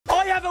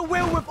a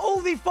wheel with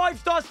all the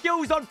 5-star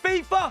skills on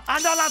FIFA,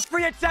 and I'll have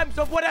 3 attempts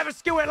of whatever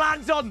skill it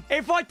lands on.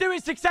 If I do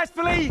it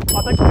successfully,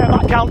 I don't care if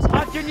that counts.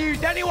 I can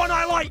use anyone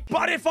I like,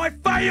 but if I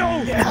fail...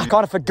 I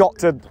kind of forgot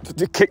to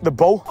kick the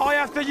ball. I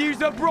have to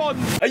use a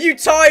bronze. Are you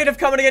tired of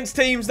coming against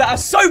teams that are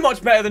so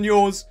much better than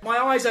yours? My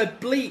eyes are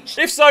bleached.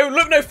 If so,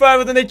 look no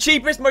further than the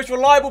cheapest, most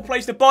reliable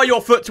place to buy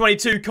your FUT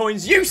 22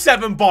 coins,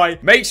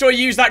 U7Buy. Make sure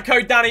you use that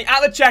code Danny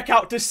at the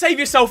checkout to save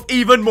yourself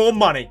even more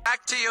money.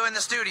 Back to you in the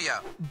studio.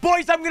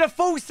 Boys, I'm going to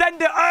full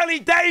send it early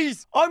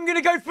days. I'm going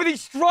to go for the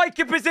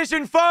striker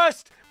position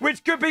first,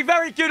 which could be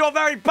very good or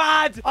very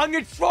bad. I'm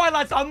going to try,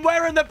 lads. I'm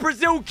wearing the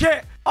Brazil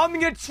kit. I'm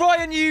going to try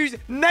and use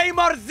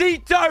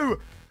Neymarzito.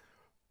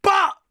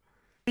 But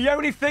the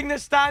only thing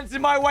that stands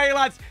in my way,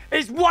 lads,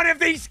 is one of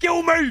these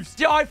skill moves.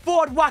 Yeah, I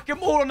thought I'd whack them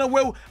all on the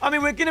wheel. I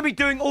mean, we're going to be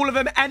doing all of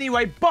them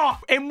anyway, but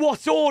in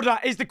what order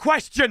is the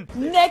question?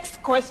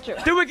 Next question.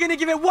 So we're going to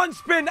give it 1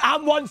 spin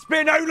and 1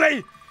 spin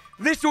only.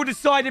 This will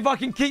decide if I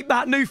can keep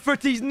that new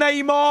footies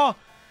Neymar.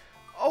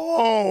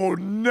 Oh,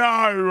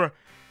 no.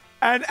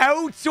 An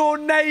El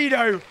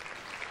Tornado.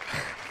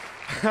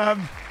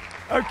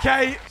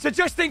 Okay, so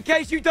just in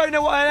case you don't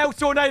know what an El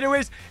Tornado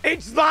is,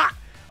 it's that.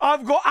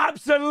 I've got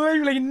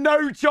absolutely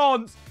no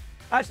chance.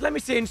 Actually, let me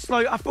see it in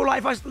slow. I feel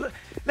like if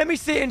let me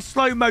see it in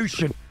slow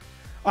motion.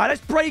 All right,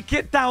 let's break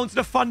it down to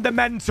the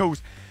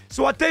fundamentals.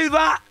 So I do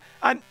that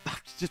and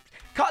just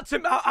cut to.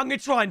 I'm going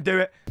to try and do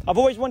it. I've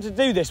always wanted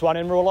to do this one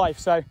in real life,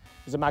 so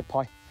there's a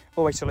magpie.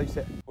 Always salutes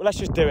it. Well, let's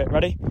just do it.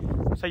 Ready?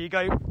 So you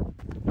go.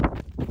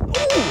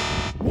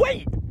 Oh,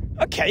 wait.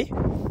 Okay.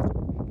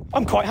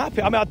 I'm quite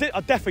happy. I mean, I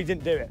definitely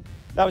didn't do it.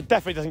 That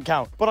definitely doesn't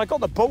count. But I got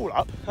the ball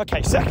up.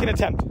 Okay, second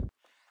attempt.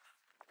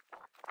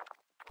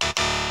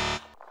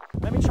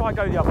 Let me try and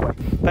go the other way.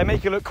 They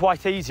make it look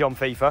quite easy on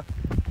FIFA.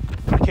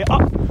 Back it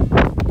up.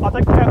 I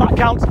don't care if that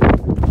counts.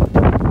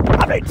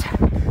 Damn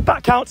it!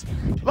 That counts.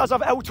 As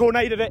I've El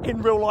Tornadoed it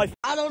in real life.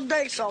 I don't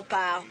think so,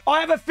 pal. I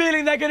have a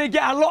feeling they're going to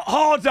get a lot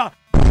harder.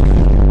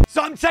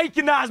 So I'm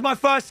taking that as my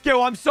first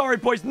skill. I'm sorry,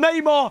 boys.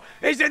 Neymar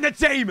is in the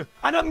team.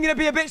 And I'm going to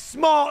be a bit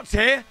smart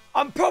here.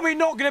 I'm probably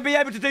not going to be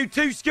able to do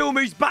 2 skill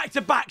moves back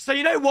to back. So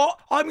you know what?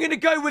 I'm going to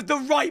go with the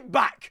right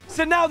back.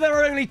 So now there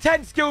are only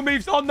 10 skill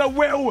moves on the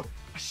wheel.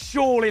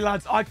 Surely,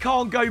 lads, I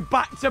can't go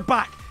back to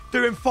back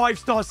doing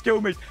 5-star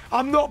skill moves.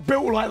 I'm not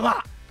built like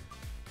that.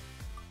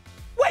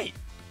 Wait.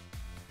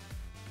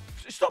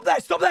 Stop there,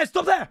 stop there,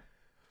 stop there.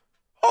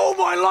 Oh,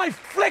 my life.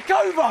 Flick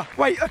over.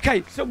 Wait,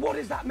 okay. So what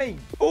does that mean?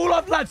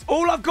 Lads,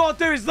 all I've got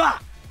to do is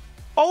that.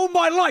 Oh,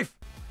 my life.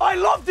 I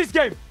love this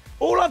game.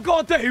 All I've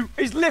got to do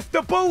is lift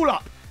the ball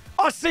up.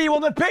 I'll see you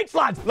on the pitch,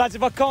 lads. Lads,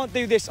 if I can't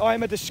do this, I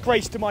am a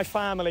disgrace to my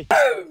family.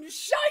 Boom!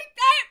 Shake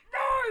that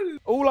room!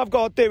 All I've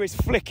got to do is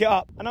flick it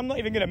up. And I'm not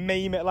even going to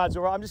meme it, lads,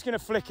 all right? I'm just going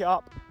to flick it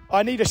up.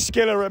 I need a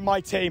skiller in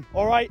my team,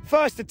 all right?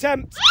 First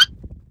attempt.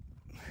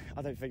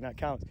 I don't think that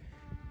counts.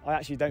 I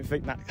actually don't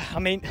think that... I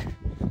mean...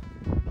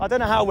 I don't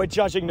know how we're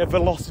judging the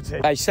velocity.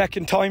 Hey,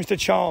 second time's the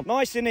charm.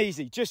 Nice and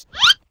easy. Just...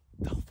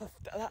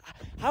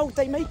 How'd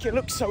they make it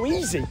look so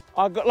easy?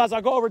 Lads,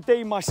 I've got to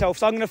redeem myself,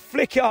 so I'm going to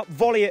flick it up,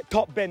 volley it,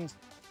 top bins.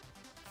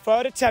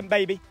 Third attempt,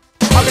 baby.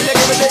 Have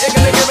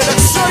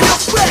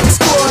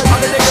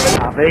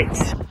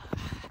it.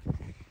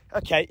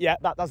 Okay, yeah,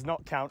 that does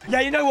not count. Yeah,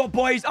 you know what,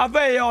 boys? I'm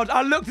very odd.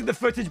 I looked at the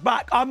footage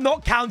back. I'm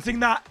not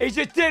counting that. It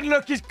just didn't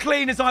look as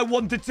clean as I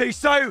wanted to,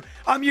 so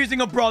I'm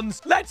using a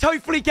bronze. Let's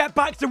hopefully get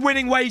back to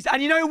winning ways.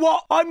 And you know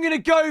what? I'm going to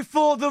go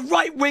for the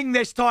right wing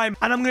this time,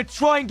 and I'm going to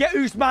try and get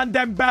Ousmane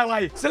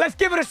Dembele. So let's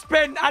give it a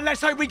spin, and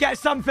let's hope we get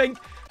something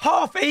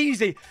half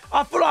easy.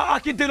 I feel like I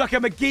can do like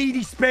a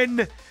McGeady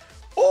spin,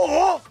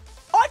 or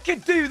I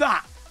could do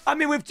that. I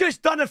mean, we've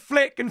just done a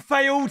flick and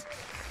failed,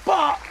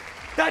 but...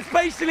 that's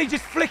basically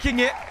just flicking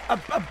it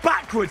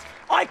backwards.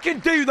 I can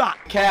do that.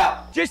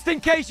 Cap. Just in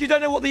case you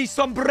don't know what the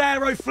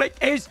sombrero flick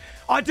is,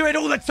 I do it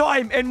all the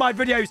time in my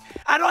videos.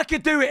 And I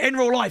can do it in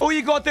real life. All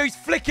you got to do is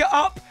flick it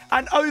up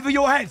and over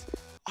your head.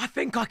 I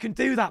think I can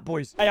do that,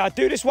 boys. Hey, I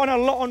do this one a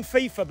lot on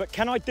FIFA, but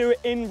can I do it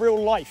in real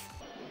life?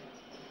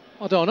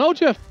 I don't know,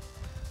 Jeff.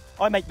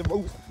 I make the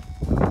rules.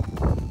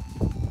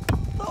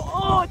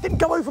 Oh, it didn't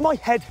go over my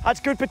head. That's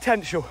good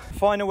potential.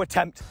 Final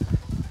attempt.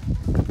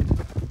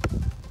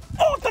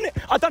 Oh, I've done it!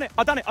 I've done it!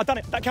 I've done it! I've done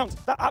it! That counts.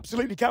 That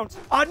absolutely counts.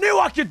 I knew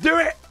I could do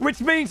it, which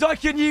means I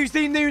can use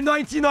the new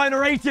 99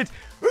 rated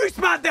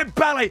Ousmane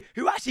Dembele,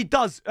 who actually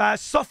does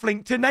soft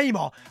link to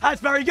Neymar.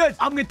 That's very good.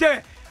 I'm going to do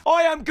it.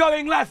 I am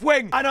going left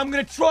wing, and I'm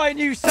going to try and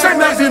use...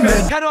 Can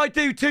I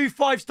do 2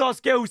 5-star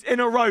skills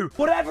in a row?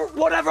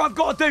 Whatever I've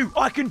got to do,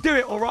 I can do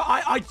it, all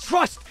right? I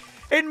trust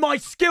in my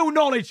skill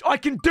knowledge. I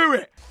can do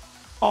it.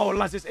 Oh,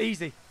 lads, it's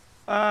easy.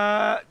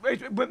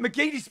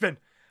 McGeady spin.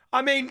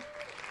 I mean...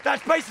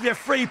 that's basically a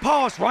free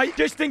pass, right?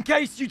 Just in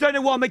case you don't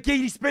know what a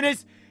McGeady spin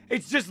is,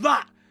 it's just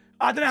that.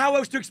 I don't know how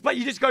else to explain.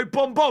 You just go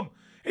bomb, bomb.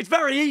 It's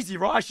very easy,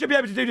 right? I should be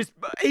able to do this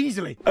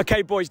easily.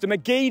 Okay, boys, the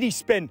McGeady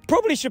spin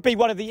probably should be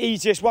one of the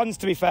easiest ones,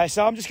 to be fair.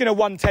 So I'm just gonna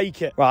one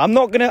take it. Right, I'm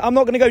not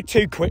gonna go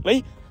too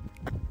quickly.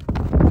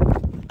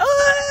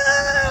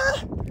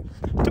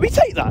 Did we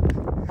take that?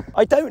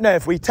 I don't know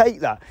if we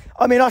take that.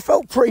 I mean, I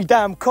felt pretty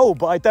damn cool,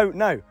 but I don't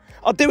know.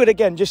 I'll do it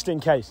again just in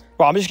case.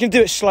 Right, I'm just going to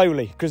do it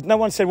slowly because no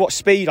one said what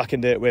speed I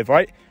can do it with,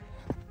 right?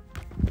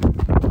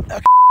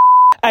 Okay.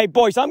 Hey,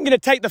 boys, I'm going to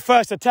take the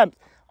first attempt.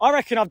 I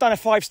reckon I've done a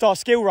 5-star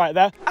skill right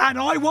there. And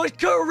I was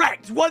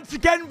correct once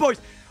again, boys.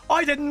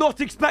 I did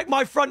not expect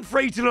my front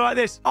three to look like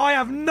this. I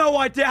have no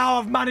idea how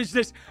I've managed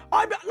this.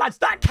 Lads,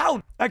 that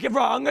count. Okay,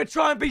 right, I'm going to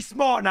try and be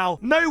smart now.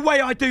 No way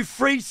I do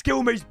 3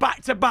 skill moves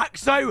back to back.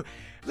 So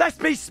let's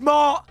be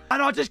smart.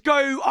 And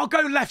I'll go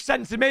left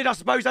centre mid, I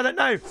suppose. I don't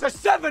know. So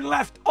 7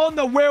 left on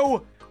the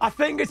wheel. I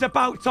think it's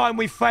about time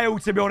we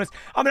failed, to be honest.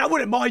 I mean, I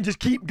wouldn't mind just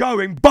keep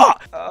going,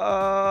 but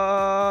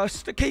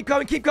keep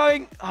going, keep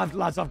going.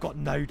 Lads, I've got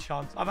no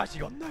chance. I've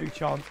actually got no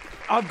chance.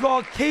 I've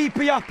got to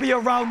keepy-uppy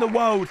around the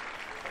world.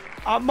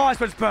 I might as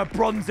well just put a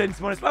bronze in, to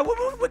be honest. We're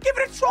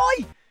giving it a try.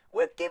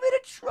 We're giving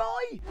it a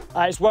try.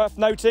 It's worth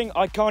noting,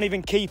 I can't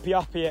even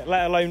keepy-uppy it,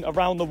 let alone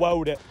around the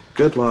world it.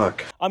 Good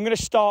luck. I'm going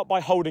to start by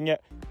holding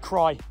it.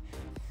 Cry.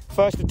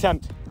 First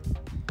attempt.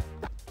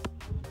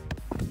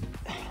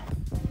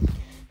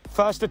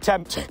 First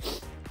attempt.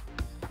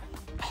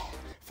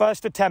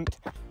 First attempt.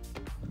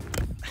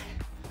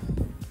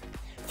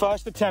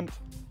 First attempt.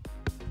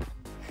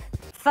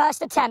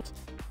 First attempt.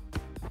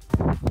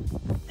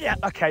 Yeah,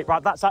 okay,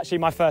 right, that's actually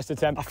my first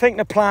attempt. I think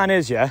the plan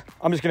is, yeah,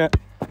 I'm just gonna...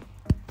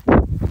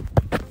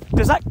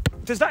 Does that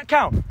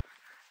count?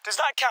 Does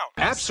that count?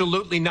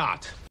 Absolutely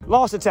not.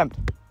 Last attempt.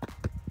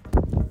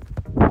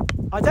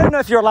 I don't know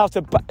if you're allowed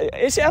to...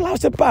 Is it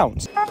allowed to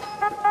bounce?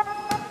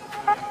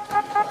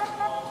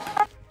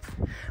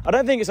 I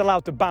don't think it's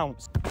allowed to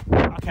bounce.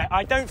 Okay,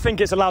 I don't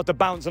think it's allowed to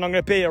bounce, and I'm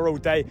going to be here all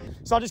day,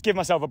 so I'll just give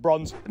myself a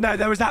bronze. No,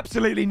 there was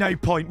absolutely no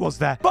point, was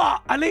there?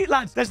 But, elite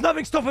lads, there's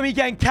nothing stopping me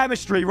getting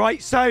chemistry,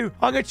 right? So,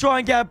 I'm going to try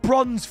and get a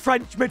bronze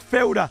French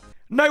midfielder.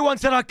 No one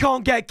said I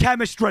can't get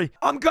chemistry.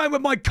 I'm going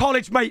with my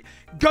college mate,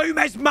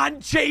 Gomez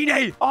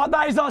Mancini. Oh,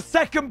 that is our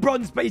second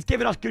bronze, but he's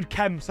giving us good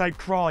chem, so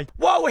cry.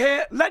 While we're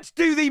here, let's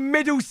do the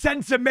middle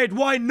centre mid.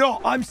 Why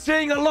not? I'm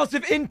seeing a lot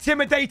of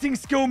intimidating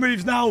skill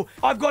moves now.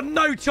 I've got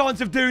no chance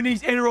of doing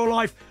these in real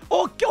life.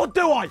 Or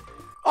do I?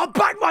 I'll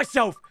back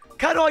myself.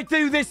 Can I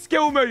do this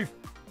skill move?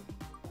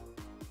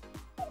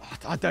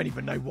 I don't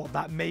even know what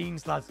that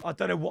means, lads. I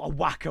don't know what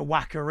a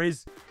whacker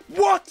is.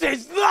 What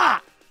is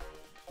that?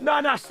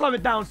 No, slow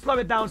it down, slow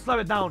it down, slow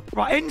it down.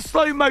 Right, in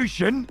slow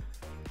motion,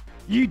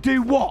 you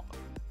do what?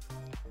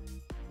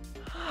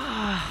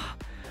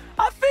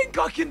 I think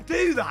I can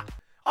do that.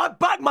 I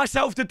back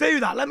myself to do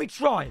that. Let me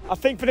try. I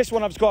think for this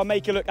one, I've just got to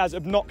make it look as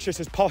obnoxious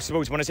as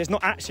possible, to be honest. It's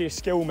not actually a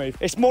skill move.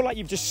 It's more like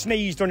you've just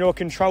sneezed on your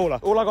controller.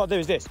 All I got to do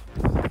is this.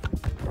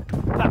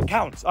 That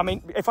counts. I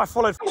mean, if I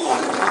followed...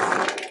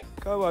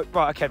 Go,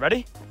 right, okay,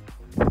 ready?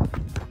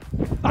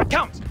 That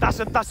counts.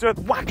 That's a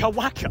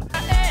whacker.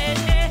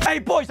 Hey,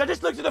 boys, I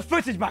just looked at the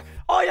footage back.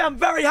 I am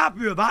very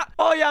happy with that.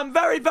 I am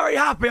very, very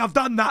happy I've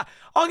done that.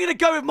 I'm going to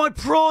go with my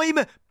prime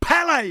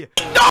Pele.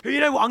 No! You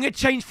know what? I'm going to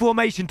change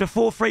formation to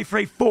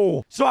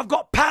 4-3-3-4. So I've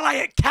got Pele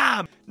at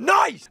cam.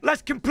 Nice!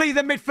 Let's complete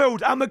the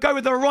midfield, and we'll go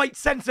with the right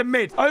centre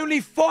mid. Only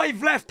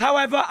 5 left,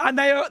 however, and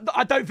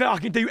I don't think I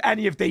can do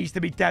any of these,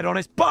 to be dead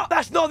honest. But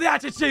that's not the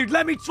attitude.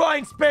 Let me try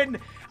and spin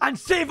and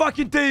see if I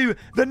can do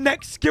the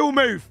next skill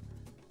move.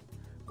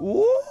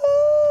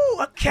 Ooh,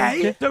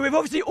 okay. So we've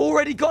obviously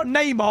already got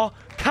Neymar.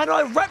 Can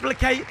I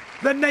replicate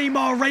the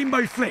Neymar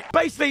rainbow flick?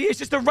 Basically, it's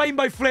just a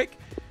rainbow flick,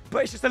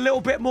 but it's just a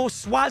little bit more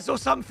swaz or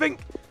something.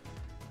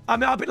 I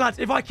mean, lads,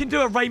 if I can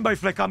do a rainbow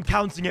flick, I'm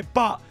counting it.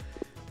 But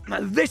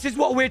this is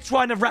what we're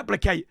trying to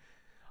replicate.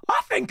 I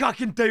think I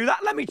can do that.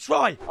 Let me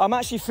try. I'm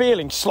actually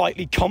feeling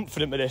slightly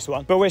confident with this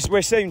one, but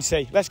we'll soon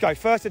see. Let's go.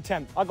 First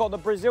attempt. I got the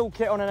Brazil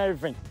kit on and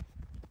everything.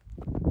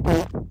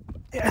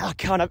 Yeah, I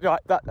kind of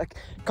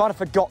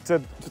forgot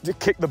to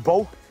kick the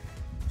ball.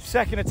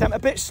 Second attempt, a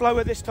bit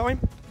slower this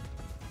time.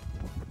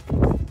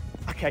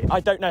 Okay, I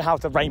don't know how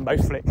to rainbow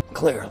flick.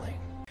 Clearly.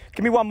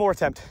 Give me one more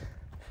attempt.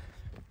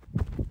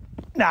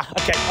 Nah,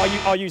 okay,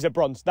 I'll use a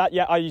bronze.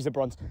 I'll use a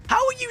bronze.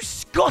 How are you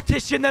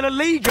Scottish in the La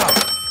Liga?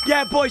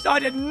 Yeah, boys, I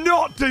did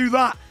not do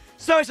that.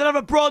 So it's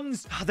another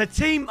bronze. The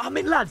team, I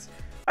mean, lads,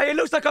 it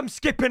looks like I'm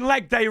skipping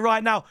leg day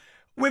right now.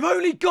 We've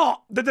only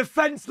got the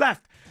defence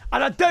left.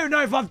 And I don't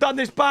know if I've done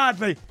this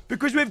badly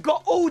because we've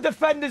got all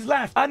defenders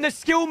left. And the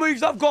skill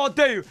moves I've got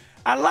to do.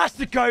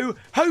 Elastico,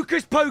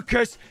 Hocus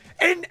Pocus,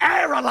 in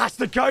air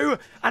Elastico,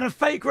 and a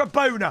fake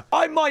Rabona.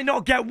 I might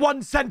not get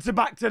one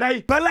centre-back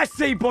today, but let's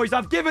see, boys.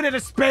 I've given it a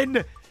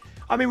spin.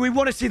 I mean, we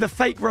want to see the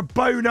fake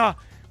Rabona,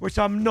 which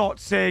I'm not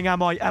seeing,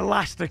 am I?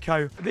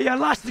 Elastico. The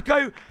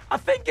Elastico, I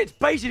think it's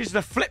basically just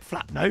a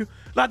flip-flap, no?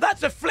 Like,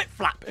 that's a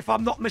flip-flap, if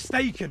I'm not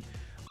mistaken.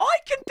 I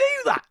can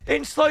do that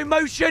in slow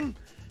motion.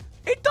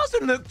 It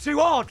doesn't look too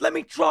hard. Let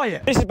me try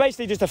it. This is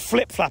basically just a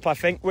flip-flap, I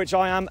think, which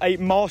I am a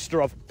master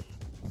of.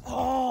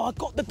 Oh, I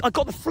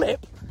got the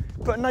flip,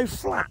 but no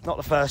flap. Not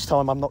the first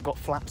time I've not got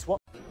flaps. What?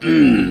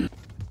 I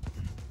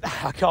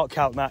can't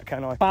count that,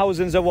 can I?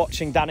 Thousands are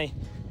watching, Danny.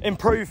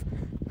 Improve.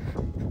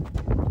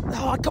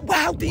 Oh,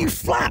 how do you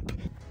flap?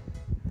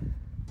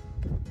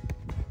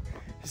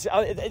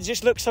 It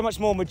just looks so much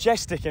more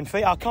majestic in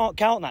FIFA. I can't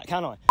count that,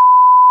 can I?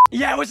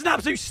 Yeah, it was an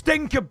absolute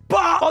stinker,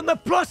 but on the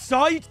plus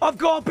side, I've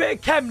got a bit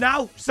of chem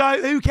now, so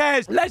who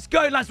cares? Let's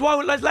go, lads.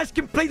 Well, let's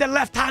complete the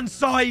left-hand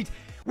side.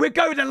 We're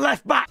going to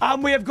left back,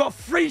 and we have got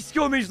 3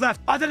 skill moves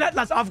left. I don't know,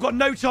 lads, I've got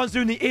no chance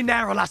doing the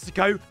in-air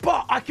elastico,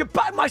 but I could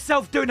back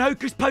myself doing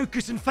hocus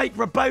pocus and fake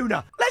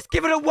Rabona. Let's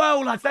give it a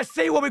whirl, lads. Let's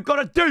see what we've got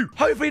to do.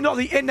 Hopefully not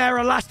the in-air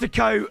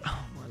elastico.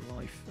 Oh, my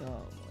life.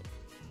 Oh, my...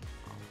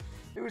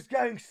 It was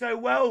going so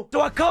well.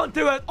 So I can't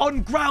do an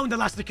on-ground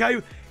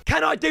elastico.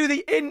 Can I do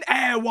the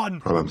in-air one?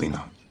 Probably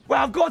not.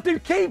 Well, I've got to do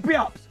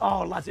keepy-ups.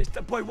 Oh, lads,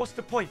 boy, what's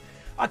the point?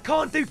 I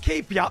can't do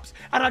keepy-ups,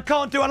 and I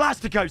can't do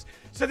elasticos.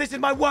 So this is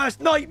my worst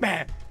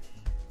nightmare.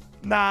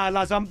 Nah,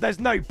 lads, there's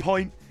no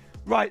point.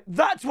 Right,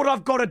 that's what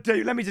I've got to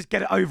do. Let me just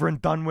get it over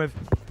and done with.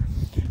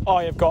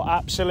 I have got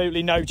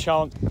absolutely no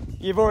chance.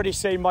 You've already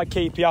seen my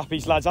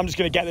keepy-uppies, lads. I'm just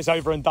going to get this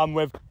over and done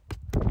with.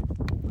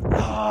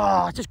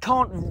 Oh, I just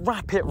can't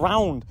wrap it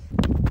round.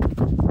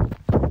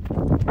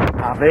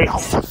 Oh,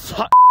 for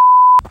fuck.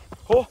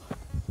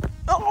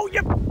 Oh,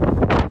 yeah.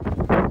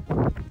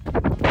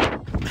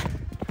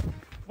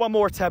 One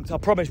more attempt, I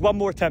promise. One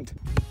more attempt.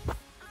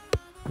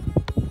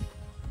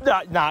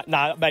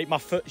 Nah, mate, my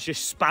foot's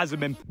just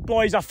spasming.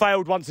 Boys, I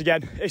failed once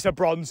again. It's a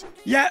bronze.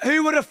 Yeah,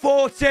 who would have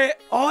thought it?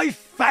 I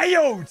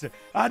failed.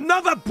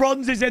 Another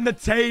bronze is in the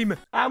team.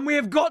 And we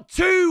have got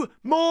 2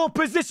 more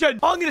positions.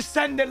 I'm going to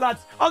send it,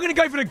 lads. I'm going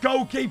to go for the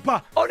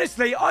goalkeeper.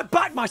 Honestly, I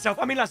backed myself.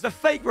 I mean, lads, the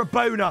fake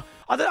Rabona.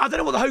 I don't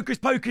know what the hocus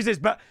pocus is,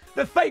 but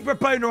the fake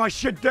Rabona I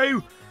should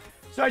do.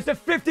 So it's a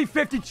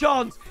 50-50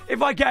 chance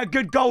if I get a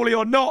good goalie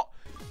or not.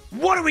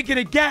 What are we going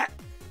to get?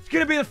 It's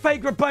going to be the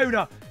fake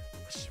Rabona.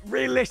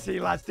 Realistically,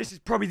 lads, this is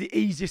probably the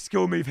easiest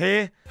skill move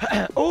here.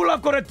 All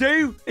I've got to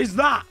do is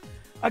that.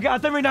 Okay, I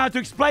don't really know how to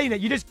explain it.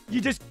 You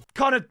just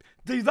kind of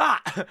do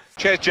that.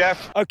 Cheers,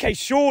 Jeff. Okay,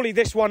 surely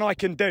this one I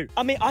can do.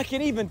 I mean, I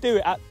can even do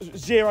it at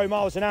 0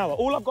 miles an hour.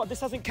 All I've got, this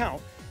doesn't count,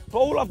 but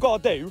all I've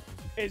got to do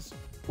is,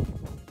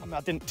 I mean,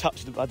 I didn't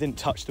touch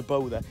the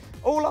ball there.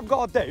 All I've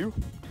got to do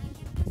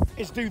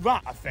is do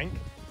that, I think,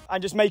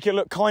 and just make it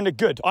look kind of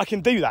good. I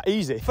can do that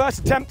easy. First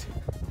attempt.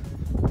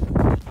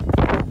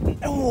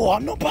 Oh,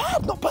 not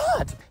bad, not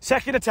bad.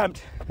 Second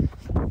attempt.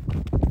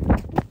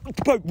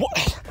 Bro,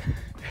 what?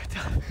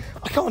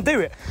 I can't do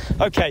it.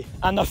 Okay,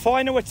 and the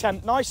final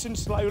attempt, nice and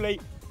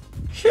slowly.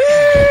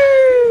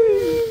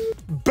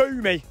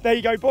 Boomy. There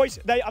you go, boys.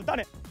 I've done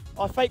it.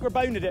 I fake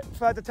Rabona'd it.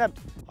 Third attempt.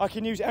 I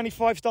can use any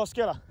 5-star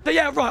skiller. So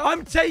yeah, right,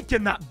 I'm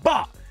taking that,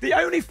 but the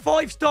only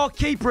 5-star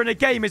keeper in the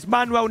game is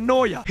Manuel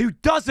Neuer, who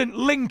doesn't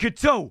link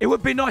at all. It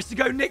would be nice to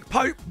go Nick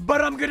Pope,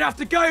 but I'm going to have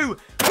to go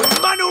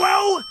with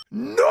Manuel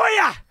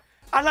Neuer.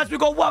 And lads, we've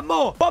got one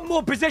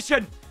more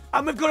position,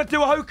 and we've got to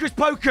do a hocus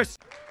pocus.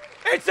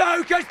 It's a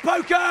hocus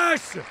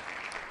pocus!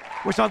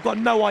 Which I've got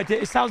no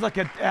idea. It sounds like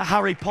a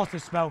Harry Potter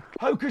spell.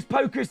 Hocus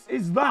pocus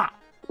is that.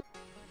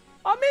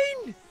 I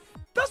mean,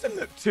 doesn't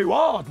look too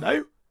hard,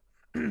 no?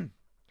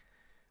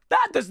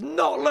 That does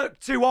not look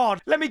too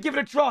hard. Let me give it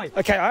a try.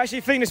 Okay, I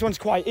actually think this one's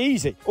quite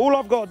easy. All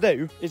I've got to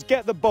do is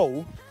get the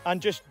ball and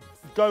just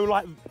go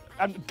like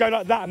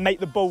that and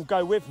make the ball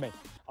go with me.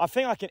 I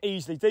think I can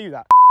easily do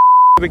that.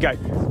 Here we go.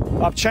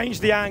 I've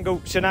changed the angle,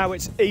 so now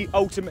it's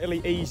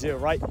ultimately easier,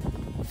 right?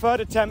 Third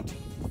attempt.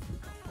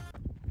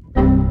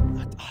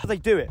 How do they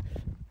do it?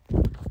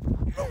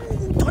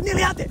 I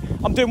nearly had it.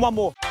 I'm doing one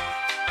more.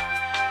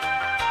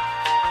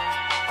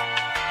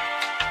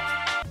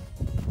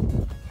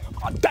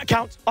 That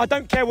counts. I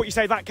don't care what you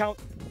say, that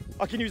counts.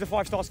 I can use a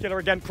 5-star skiller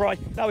again, cry.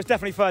 That was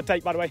definitely third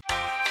take, by the way.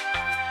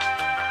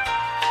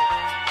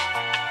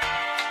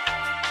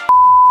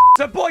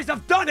 So, boys,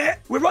 I've done it.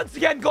 We've once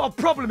again got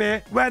a problem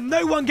here where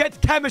no one gets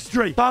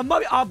chemistry. So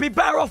I'll be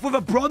better off with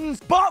a bronze.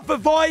 But for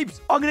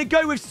vibes, I'm going to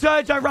go with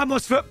Sergio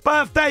Ramos for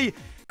birthday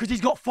because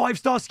he's got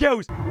 5-star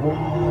skills.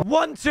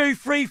 1, 2,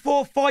 3,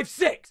 4, 5,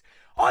 6.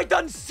 I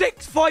done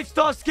 6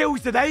 5-star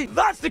skills today.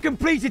 That's the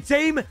completed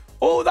team.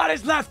 All that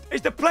is left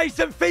is to play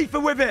some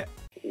FIFA with it.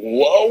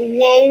 Whoa,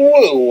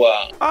 whoa, whoa.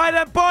 All right,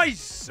 then,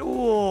 boys.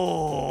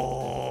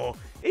 Oh,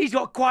 he's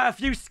got quite a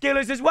few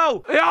skillers as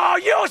well. Oh,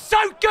 you're so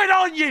good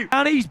on you.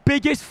 Danny's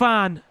biggest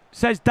fan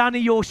says, Danny,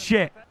 you're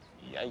shit.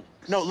 Yikes.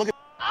 No, look at...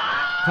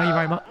 Thank you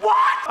very much. What?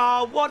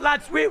 Oh, what,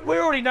 lads? We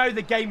already know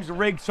the game's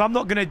rigged, so I'm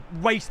not going to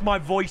waste my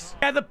voice.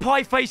 Get the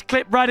pie face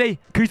clip ready,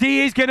 because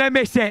he is going to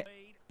miss it.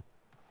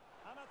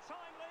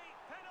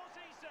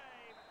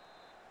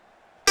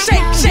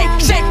 Shake,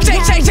 shake, shake,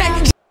 shake, shake,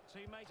 shake.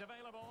 Teammate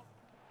available.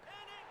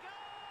 And it goes!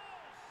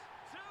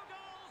 2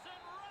 goals in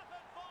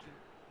rapid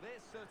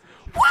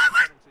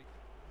fire.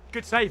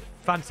 Good save.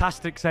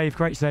 Fantastic save.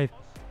 Great save.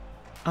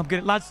 I'm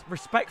good, lads.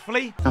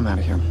 Respectfully. I'm out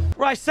of here.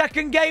 Right,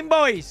 second game,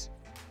 boys.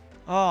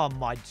 Oh,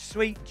 my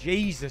sweet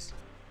Jesus.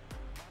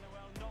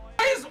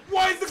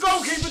 What is the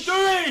goalkeeper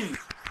doing?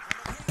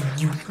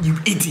 You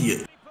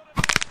idiot.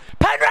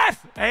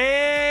 Penrith!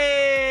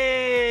 Hey!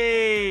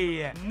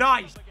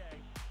 Nice.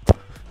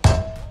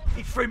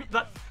 He threw me...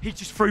 He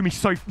just threw me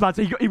so, lads.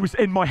 He was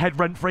in my head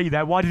rent free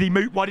there. Why did he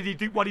move? Why did he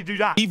do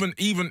that?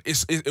 Even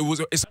it's.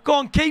 Go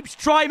on, Keeps.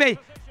 Try me.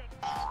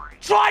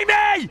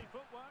 Try me.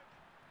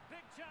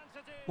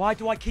 Why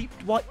do I keep?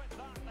 What?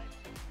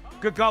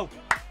 Good goal.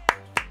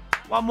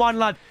 1-1,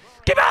 lad.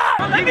 Give up!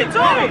 Let me do.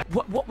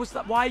 What was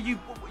that? Why are you?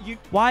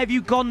 Why have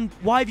you gone?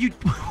 Why have you?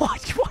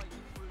 What?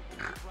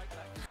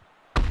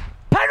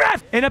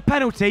 Penrith! In a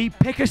penalty,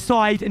 pick a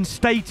side and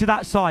stay to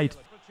that side.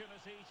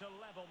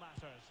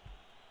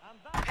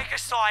 Pick a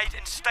side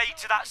and stay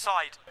to that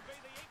side.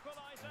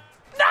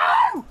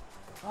 No!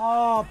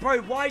 Oh,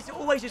 bro, why is it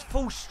always just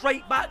fall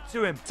straight back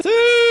to him?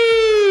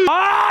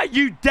 Ah,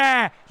 you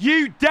dare!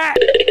 You dare!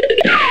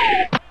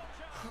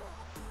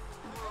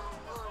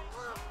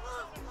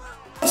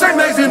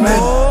 Amazing, man.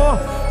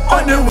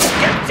 I knew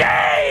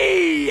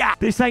it.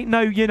 This ain't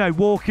no, you know,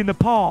 walk in the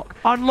park.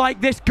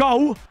 Unlike this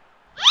goal. A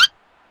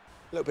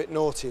little bit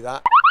naughty,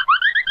 that.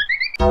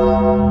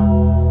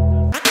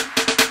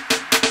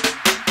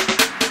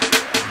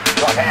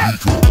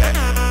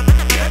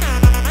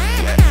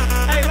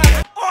 Hey,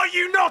 lad, are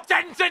you not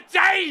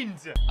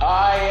entertained?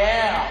 I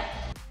am.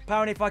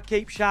 Apparently, if I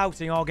keep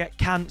shouting, I'll get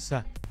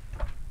cancer.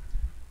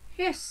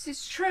 Yes,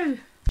 it's true.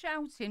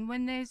 Shouting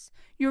when there's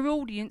your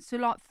audience are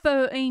like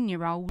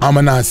 13-year-olds. I'm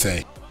a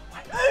Nazi.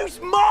 Who's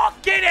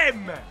marking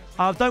him?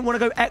 I don't want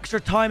to go extra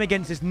time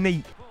against this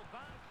neat.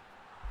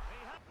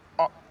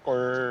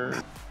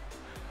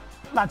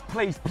 Lad,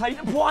 please, play.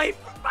 Why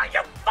are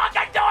you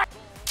fucking doing?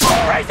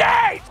 Where is it?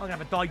 I'm gonna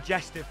have a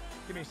digestive.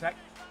 Give me a sec.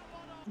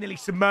 Nearly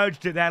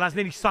submerged it there, lads.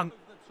 Nearly sunk.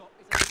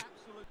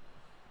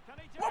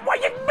 Why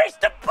you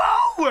missed the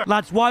ball?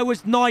 Lads, why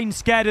was 9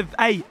 scared of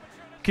 8?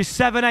 Because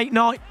 7, 8,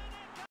 9.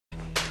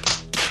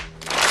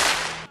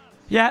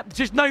 Yeah,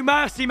 just no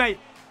mercy, mate.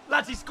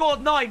 Lads, he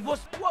scored 9.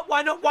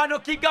 Why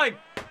not keep going?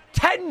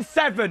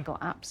 10-7. Got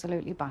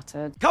absolutely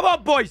battered. Come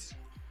on, boys.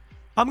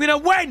 I'm going to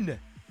win.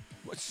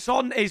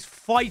 Son is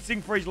fighting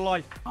for his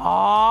life.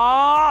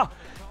 Ah!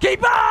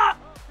 Keep up!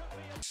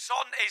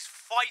 Son is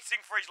fighting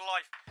for his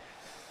life.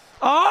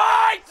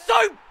 Ah! It's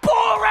so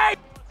boring!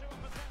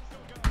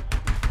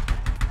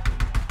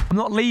 I'm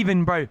not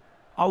leaving, bro.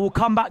 I will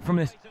come back from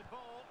this.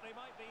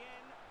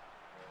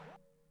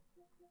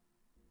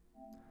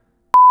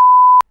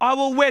 I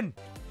will win.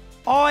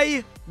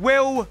 I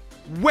will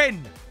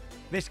win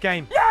this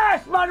game.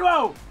 Yes,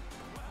 Manuel!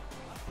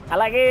 I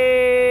like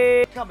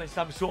it. Come on,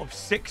 some sort of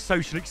sick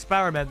social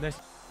experiment, this.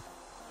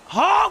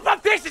 Half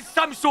of this is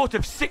some sort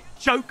of sick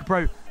joke,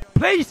 bro.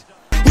 Please.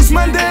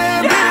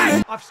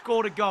 Yes! I've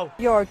scored a goal.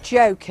 You're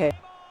joking.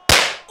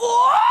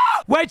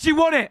 Where'd you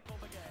want it?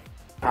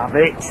 Have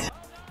it.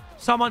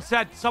 Someone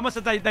said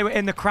they were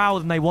in the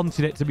crowd and they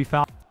wanted it, to be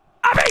fair.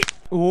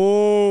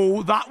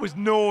 Oh, that was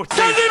naughty.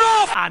 Send him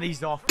off! And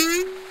he's off.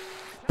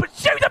 But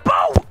shoot the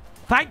ball!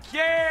 Thank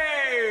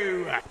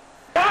you!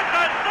 What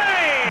a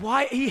thing!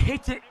 Why he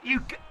hit it?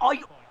 Are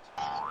you...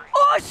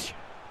 Osh!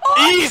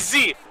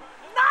 Easy.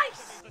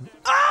 Nice!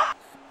 Ah!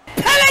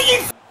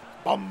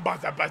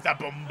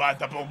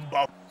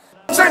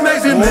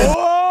 Amazing, man.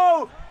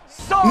 Oh!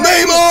 Sorry!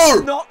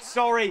 Neymar! Not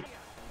sorry.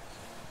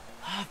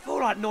 I feel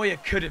like Neuer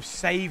could have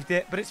saved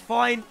it, but it's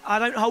fine. I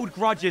don't hold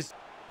grudges.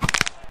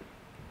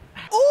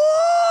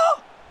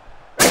 Oh!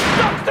 It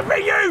sucks to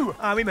be you!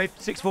 We made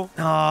 6-4.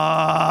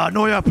 Ah,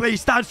 Neuer,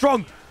 please stand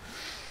strong.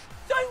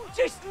 Don't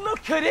just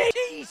look at it.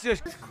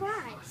 Jesus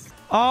Christ.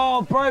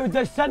 Oh, bro,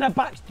 the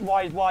centre-backs.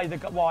 Why?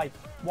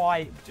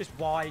 Just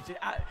why?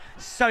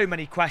 So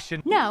many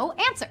questions. No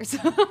answers.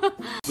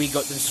 We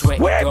got them sweat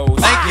We're goals.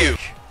 back! Thank you.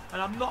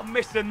 And I'm not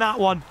missing that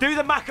one. Do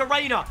the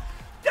Macarena.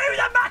 Do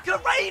the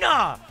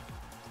Macarena.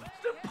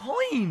 What's the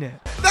point?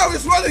 Now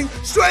he's running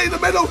straight in the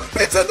middle.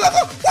 It's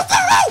another. What the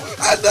hell?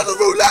 Another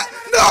roulette.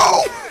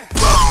 No.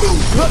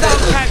 Put that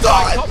 10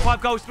 right, top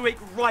 5 goals of the week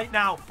right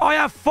now. I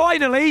have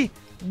finally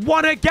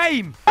won a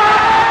game.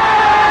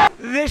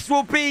 This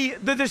will be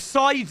the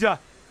decider.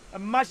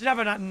 Imagine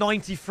having that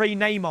 93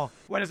 Neymar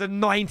when there's a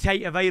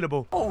 98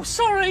 available. Oh,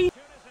 sorry.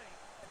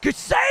 Good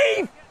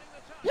save.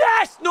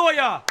 Yes,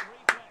 Neuer.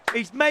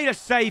 He's made a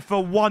save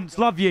for once.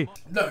 Love you.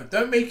 No,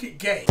 don't make it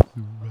gay.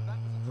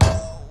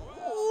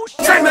 Oh,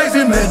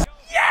 Amazing, man.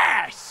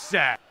 yes.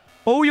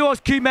 All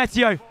yours,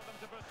 Cumetio.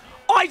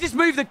 I just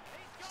moved the...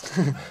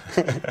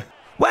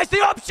 Where's the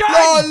option?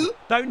 Lol.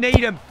 Don't need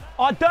him.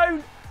 I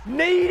don't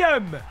need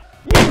him.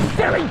 You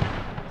silly.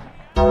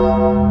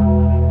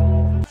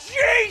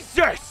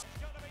 Jesus.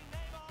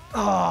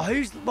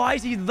 Oh, why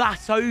is he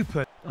that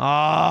open?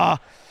 Ah.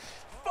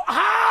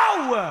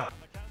 How?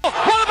 What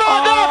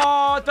about that?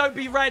 Oh, don't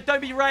be red.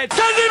 Don't be red.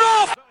 Send him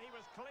off.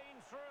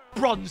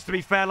 Bronze, to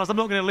be fair, lads. I'm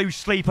not going to lose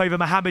sleep over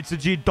Mohamed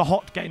Sajid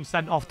Dahot getting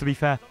sent off, to be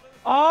fair.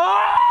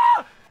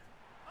 Oh!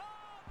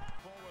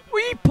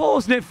 What are you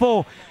pausing it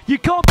for? You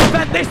can't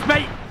prevent this,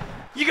 mate.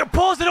 You can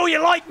pause it all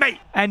you like, mate.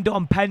 End it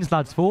on pens,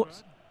 lads.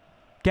 Thoughts?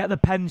 Get the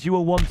pens you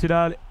all wanted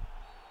early.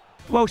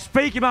 Well,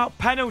 speaking about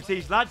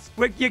penalties, lads,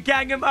 you're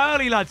getting them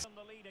early, lads.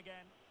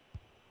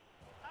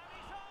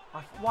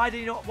 Why did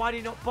he not?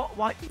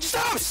 Why?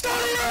 Stop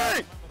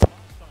studying!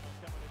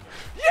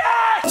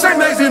 Yes! St.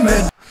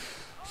 Maximin!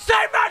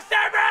 St. Maximin!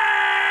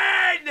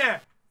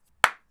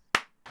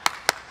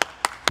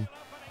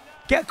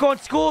 Go on,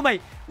 score,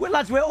 mate. Well,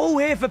 lads, we're all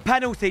here for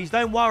penalties.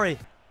 Don't worry.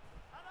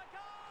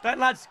 Don't,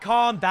 lads,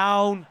 calm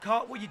down.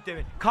 What are you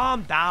doing?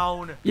 Calm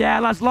down. Yeah,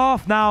 lads,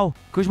 laugh now.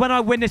 Because when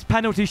I win this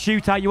penalty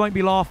shootout, you won't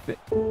be laughing.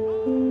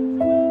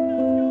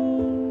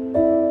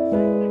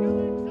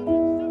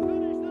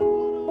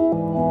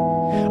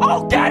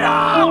 Oh, get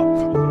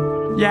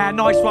up! Yeah,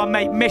 nice one,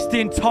 mate. Missed the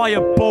entire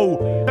ball.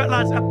 But,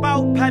 lads,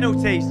 about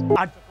penalties,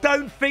 I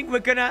don't think we're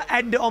going to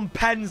end it on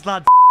pens,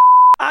 lads.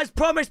 As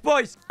promised,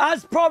 boys.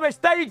 As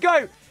promised. There you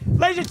go.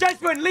 Ladies and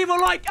gentlemen, leave a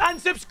like and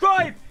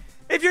subscribe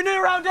if you're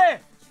new around here.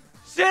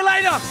 See you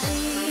later.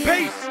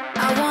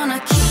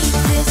 Peace.